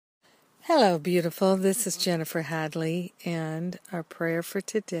Hello, beautiful. This is Jennifer Hadley, and our prayer for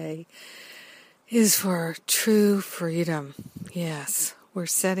today is for true freedom. Yes, we're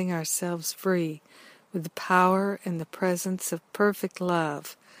setting ourselves free with the power and the presence of perfect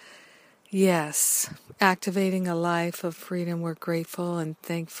love. Yes, activating a life of freedom. We're grateful and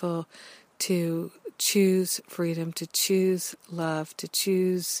thankful to choose freedom, to choose love, to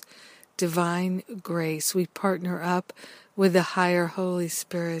choose divine grace. We partner up with the higher Holy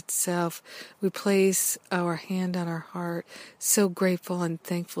Spirit self. We place our hand on our heart, so grateful and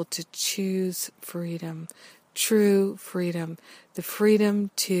thankful to choose freedom, true freedom, the freedom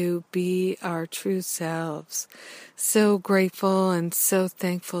to be our true selves. So grateful and so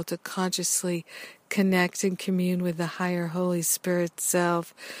thankful to consciously connect and commune with the higher Holy Spirit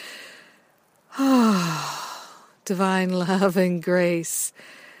self. Divine love and grace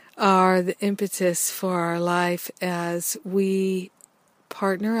are the impetus for our life as we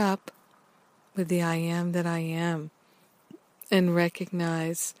partner up with the I am that I am and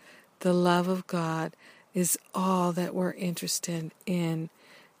recognize the love of God is all that we're interested in.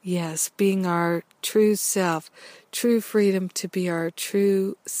 Yes, being our true self, true freedom to be our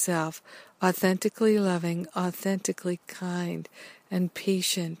true self, authentically loving, authentically kind, and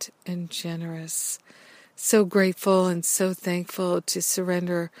patient and generous. So grateful and so thankful to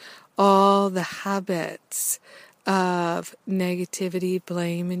surrender all the habits of negativity,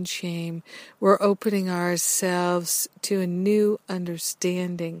 blame, and shame. We're opening ourselves to a new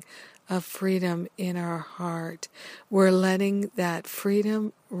understanding of freedom in our heart. We're letting that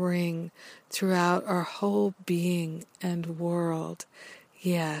freedom ring throughout our whole being and world.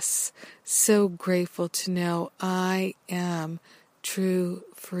 Yes, so grateful to know I am true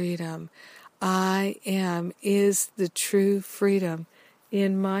freedom. I am is the true freedom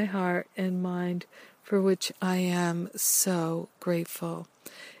in my heart and mind, for which I am so grateful.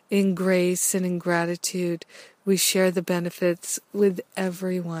 In grace and in gratitude, we share the benefits with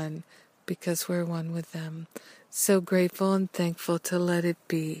everyone because we're one with them. So grateful and thankful to let it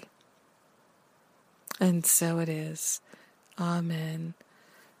be. And so it is. Amen.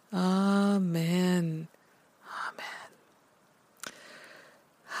 Amen.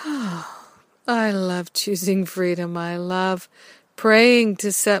 Amen. I love choosing freedom. I love praying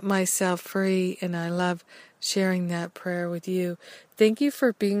to set myself free, and I love sharing that prayer with you. Thank you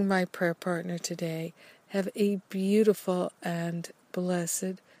for being my prayer partner today. Have a beautiful and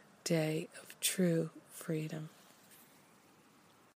blessed day of true freedom.